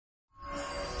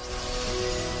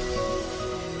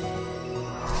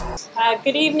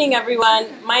Good evening, everyone.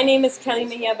 My name is Kelly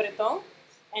Mejia Breton,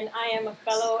 and I am a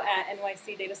fellow at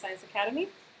NYC Data Science Academy.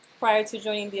 Prior to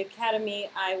joining the academy,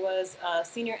 I was a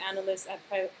senior analyst at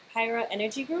Pyra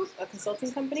Energy Group, a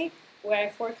consulting company, where I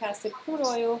forecasted crude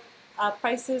oil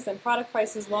prices and product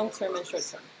prices long-term and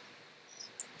short-term.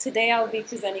 Today, I'll be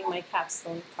presenting my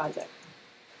Capstone project.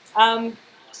 Have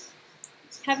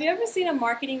you ever seen a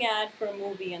marketing ad for a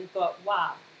movie and thought,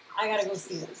 wow, I gotta go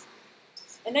see this?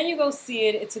 And then you go see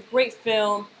it, it's a great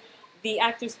film, the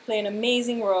actors play an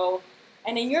amazing role,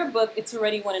 and in your book, it's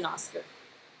already won an Oscar.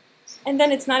 And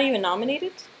then it's not even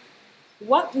nominated?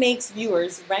 What makes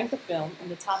viewers rank a film in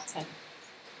the top 10?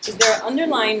 Is there an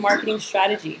underlying marketing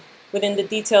strategy within the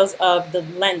details of the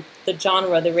length, the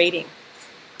genre, the rating?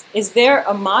 Is there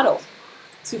a model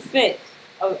to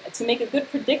make a good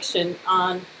prediction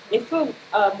on if a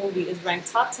movie is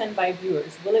ranked top 10 by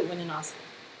viewers, will it win an Oscar?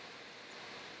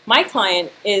 My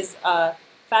client is a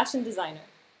fashion designer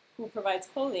who provides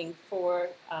clothing for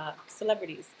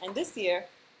celebrities. And this year,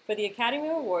 for the Academy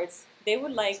Awards, they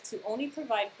would like to only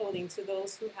provide clothing to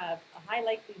those who have a high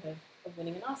likelihood of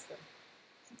winning an Oscar.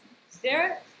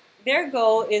 Their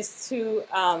goal is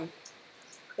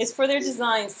for their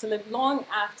designs to live long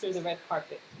after the red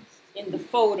carpet, in the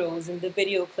photos and the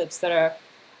video clips that are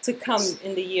to come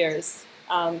in the years.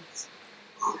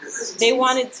 They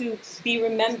wanted to be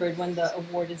remembered when the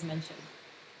award is mentioned.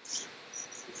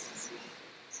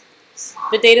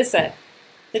 The data set.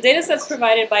 The data set is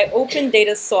provided by Open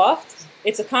Data Soft.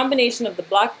 It's a combination of the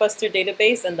Blockbuster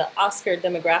database and the Oscar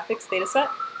demographics data set.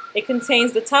 It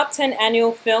contains the top 10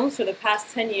 annual films for the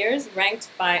past 10 years, ranked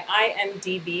by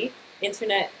IMDb,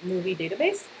 Internet Movie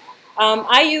Database.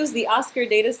 I use the Oscar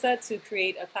data set to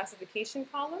create a classification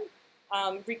column,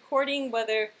 recording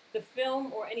whether the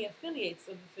film or any affiliates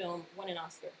of the film won an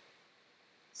Oscar.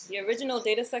 The original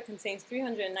data set contains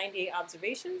 398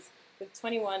 observations with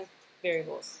 21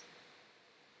 variables.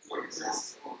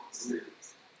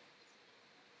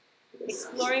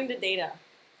 Exploring the data.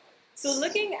 So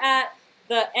looking at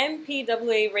the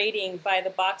MPAA rating by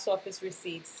the box office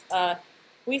receipts,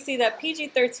 we see that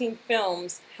PG-13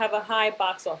 films have a high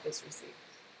box office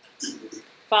receipt,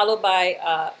 followed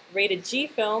by rated G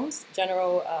films,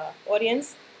 general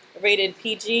audience, rated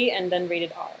PG, and then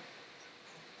rated R.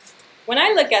 When I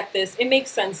look at this, it makes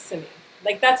sense to me.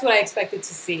 Like, that's what I expected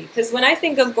to see. Because when I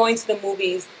think of going to the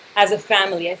movies as a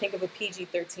family, I think of a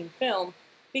PG-13 film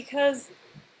because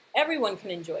everyone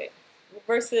can enjoy it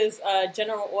versus a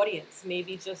general audience,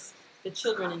 maybe just the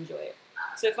children enjoy it.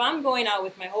 So if I'm going out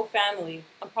with my whole family,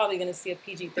 I'm probably going to see a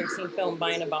PG-13 film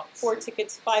buying about 4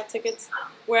 tickets, 5 tickets.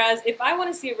 Whereas if I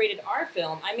want to see a rated R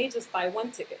film, I may just buy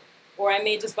 1 ticket. Or I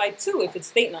may just buy 2 if it's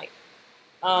date night.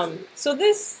 So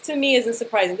this, to me, isn't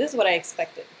surprising. This is what I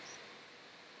expected.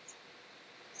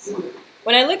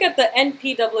 When I look at the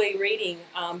NPAA rating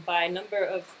by number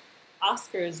of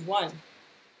Oscars won,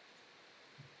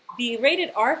 the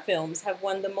rated R films have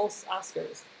won the most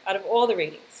Oscars out of all the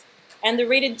ratings. And the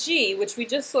rated G, which we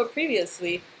just saw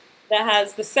previously, that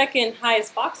has the second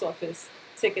highest box office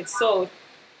tickets sold,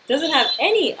 doesn't have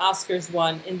any Oscars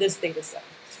won in this data set.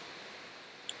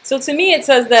 So to me, it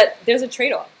says that there's a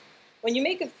trade-off. When you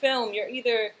make a film, you're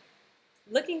either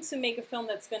looking to make a film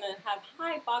that's going to have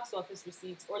high box office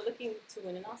receipts or looking to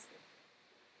win an Oscar.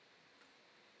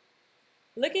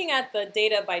 Looking at the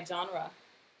data by genre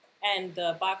and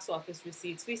the box office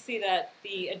receipts, we see that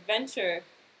the adventure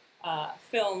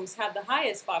films have the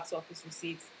highest box office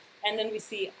receipts, and then we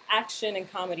see action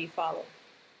and comedy follow.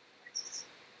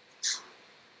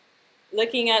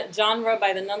 Looking at genre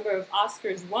by the number of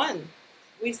Oscars won,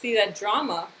 we see that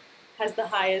drama has the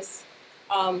highest,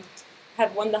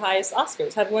 have won the highest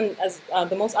Oscars, have won as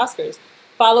the most Oscars,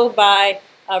 followed by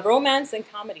romance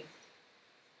and comedy.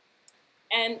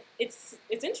 And it's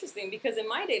interesting because in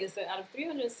my data set, out of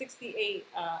 368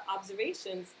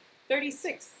 observations,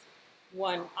 36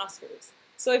 won Oscars.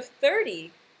 So if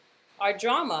 30 are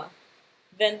drama,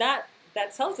 then that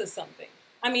tells us something.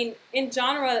 I mean, in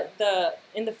genre,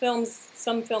 in the films,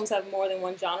 some films have more than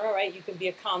one genre, right? You could be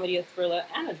a comedy, a thriller,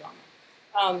 and a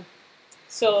drama.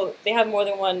 So they have more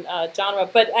than one genre.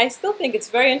 But I still think it's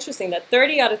very interesting that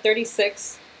 30 out of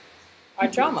 36 are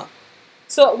drama.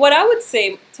 So what I would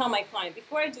tell my client,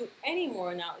 before I do any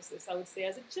more analysis, I would say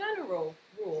as a general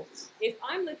rule, if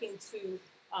I'm looking to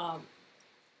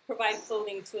provide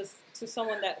clothing to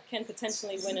someone that can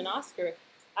potentially win an Oscar,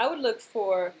 I would look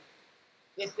for,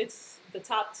 if it's the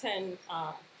top 10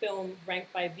 film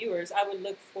ranked by viewers, I would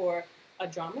look for a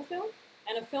drama film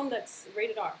and a film that's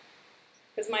rated R,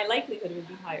 because my likelihood would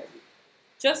be higher,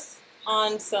 just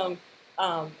on some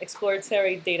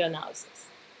exploratory data analysis.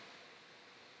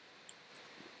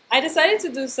 I decided to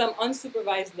do some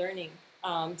unsupervised learning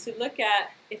to look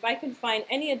at if I can find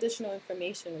any additional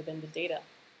information within the data.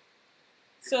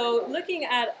 So looking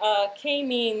at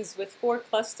k-means with 4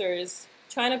 clusters,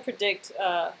 trying to predict,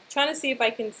 trying to see if I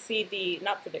can see the,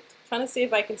 not predict, trying to see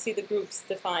if I can see the groups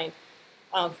defined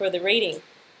for the rating.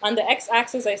 On the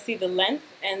x-axis, I see the length,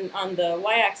 and on the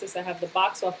y-axis, I have the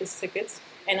box office tickets.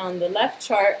 And on the left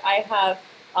chart, I have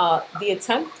the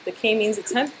attempt, the k-means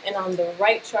attempt, and on the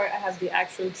right chart, I have the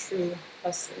actual true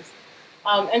clusters.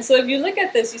 And so if you look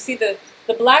at this, you see the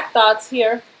black dots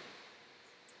here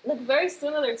look very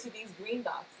similar to these green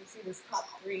dots. You see this top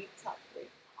three.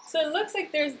 So it looks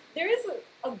like there is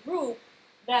a group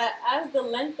that, as the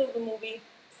length of the movie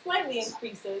slightly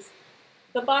increases,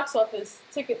 the box office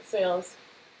ticket sales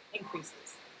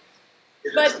increases.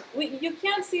 But you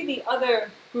can't see the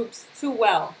other groups too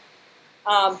well.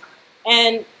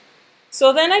 And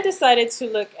so then I decided to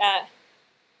look at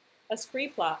a scree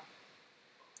plot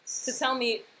to tell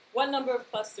me what number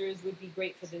of clusters would be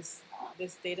great for this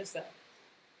data set.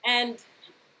 And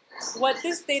what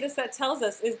this data set tells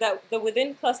us is that the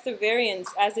within cluster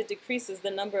variance, as it decreases, the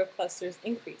number of clusters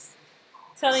increase,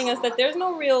 telling us that there's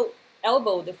no real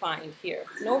elbow defined here,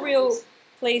 no real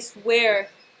place where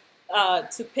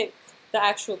to pick the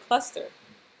actual cluster.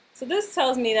 So this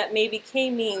tells me that maybe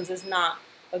k-means is not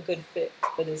a good fit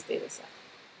for this data set.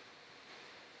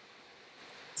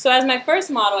 So as my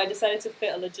first model, I decided to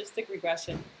fit a logistic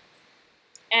regression.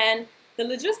 And the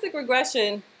logistic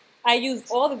regression, I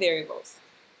used all the variables.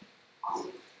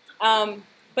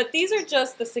 But these are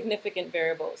just the significant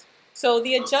variables. So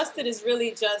the adjusted is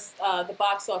really just the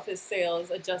box office sales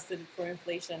adjusted for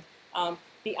inflation.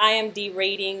 The IMD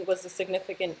rating was a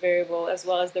significant variable, as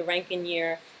well as the ranking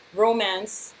year,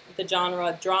 romance, the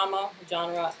genre, drama,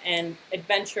 genre, and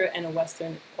adventure and a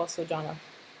Western also genre.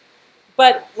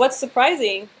 But what's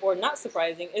surprising, or not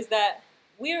surprising, is that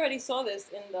we already saw this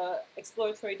in the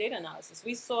exploratory data analysis.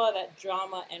 We saw that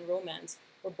drama and romance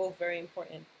were both very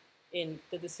important in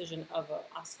the decision of an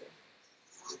Oscar.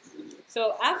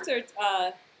 So after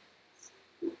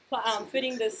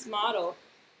fitting this model,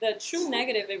 the true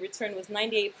negative it returned was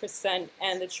 98%,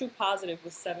 and the true positive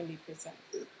was 70%.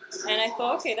 And I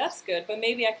thought, okay, that's good, but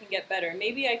maybe I can get better.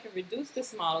 Maybe I can reduce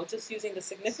this model just using the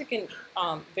significant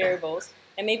variables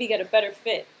and maybe get a better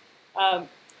fit. And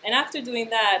after doing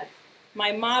that,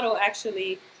 my model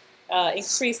actually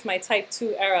increased my type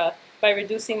 2 error by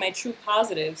reducing my true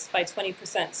positives by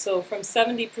 20%. So from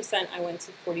 70%, I went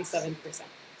to 47%.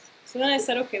 So then I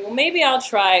said, okay, well, maybe I'll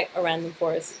try a random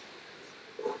forest.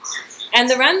 And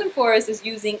the random forest is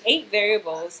using 8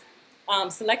 variables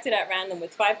selected at random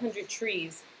with 500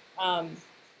 trees. And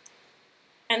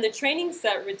the training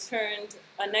set returned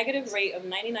a negative rate of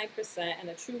 99% and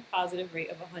a true positive rate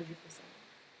of 100%.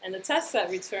 And the test set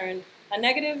returned a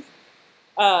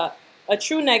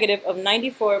true negative of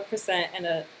 94%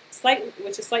 and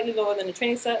which is slightly lower than the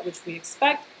training set, which we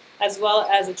expect, as well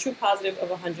as a true positive of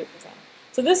 100%.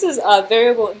 So this is a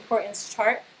variable importance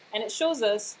chart, and it shows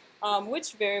us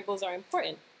which variables are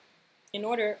important in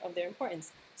order of their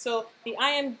importance. So the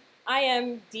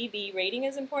IMDb rating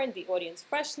is important, the audience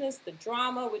freshness, the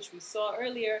drama, which we saw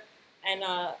earlier, and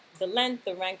the length,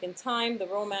 the rank and time, the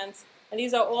romance. And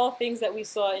these are all things that we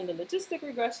saw in the logistic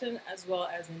regression as well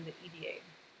as in the EDA.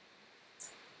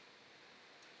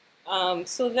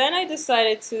 So then I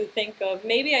decided to think of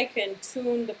maybe I can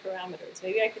tune the parameters,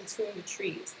 maybe I can tune the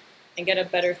trees and get a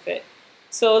better fit.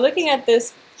 So looking at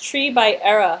this tree by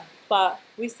era plot,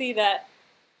 we see that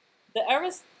the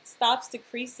error stops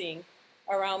decreasing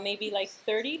around maybe like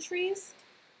 30 trees.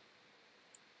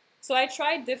 So I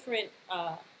tried different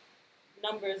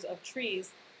numbers of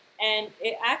trees, and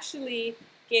it actually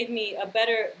gave me a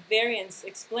better variance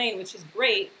explained, which is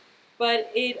great, but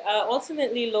it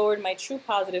ultimately lowered my true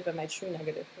positive and my true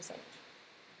negative percentage.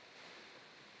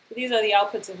 So these are the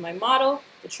outputs of my model.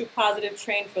 The true positive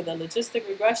trained for the logistic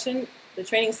regression. The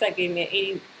training set gave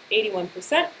me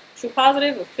 81%, true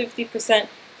positive of 50%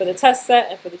 for the test set,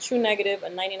 and for the true negative, a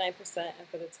 99%, and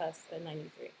for the test, a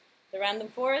 93%. The random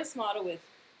forest model with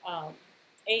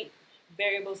 8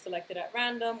 variables selected at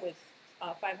random with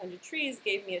 500 trees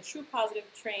gave me a true positive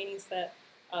training set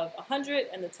of 100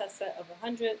 and the test set of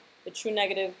 100. The true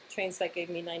negative train set gave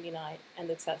me 99 and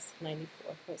the test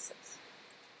 94.6.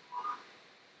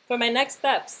 For my next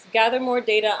steps, gather more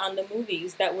data on the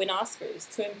movies that win Oscars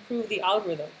to improve the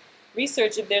algorithm.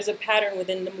 Research if there's a pattern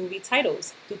within the movie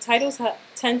titles. Do titles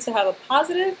tend to have a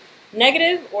positive,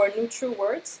 negative, or neutral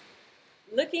words?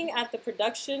 Looking at the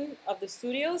production of the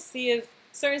studios, see if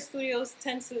certain studios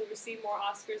tend to receive more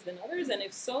Oscars than others, and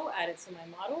if so, add it to my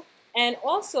model. And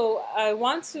also, I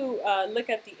want to look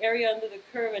at the area under the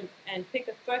curve and pick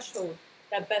a threshold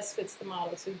that best fits the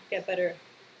model to get better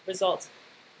results.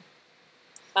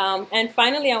 And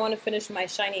finally, I want to finish my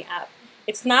Shiny app.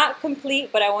 It's not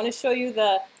complete, but I want to show you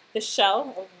the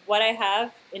shell of what I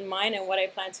have in mind and what I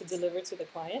plan to deliver to the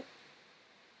client.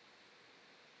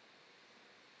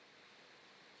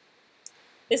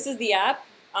 This is the app.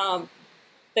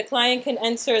 The client can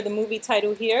enter the movie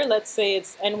title here. Let's say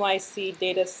it's NYC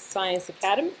Data Science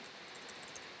Academy.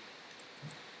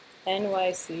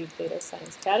 NYC Data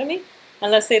Science Academy. And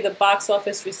let's say the box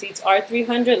office receipts are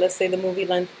 300. Let's say the movie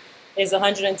length is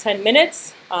 110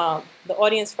 minutes. The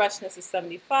audience freshness is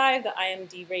 75. The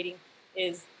IMDb rating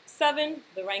is 7.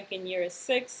 The ranking year is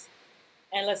 6.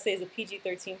 And let's say it's a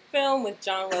PG-13 film with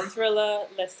genre thriller.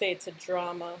 Let's say it's a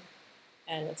drama.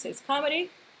 And let's say it's comedy.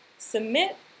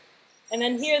 Submit. And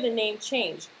then here the name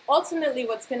change. Ultimately,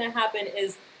 what's going to happen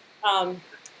is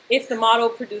if the model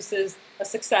produces a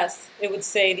success, it would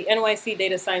say the NYC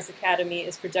Data Science Academy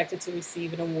is projected to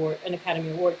receive an Academy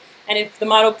Award. And if the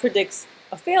model predicts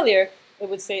a failure, it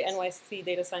would say NYC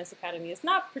Data Science Academy is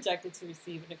not projected to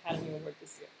receive an Academy Award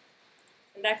this year.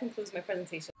 And that concludes my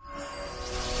presentation.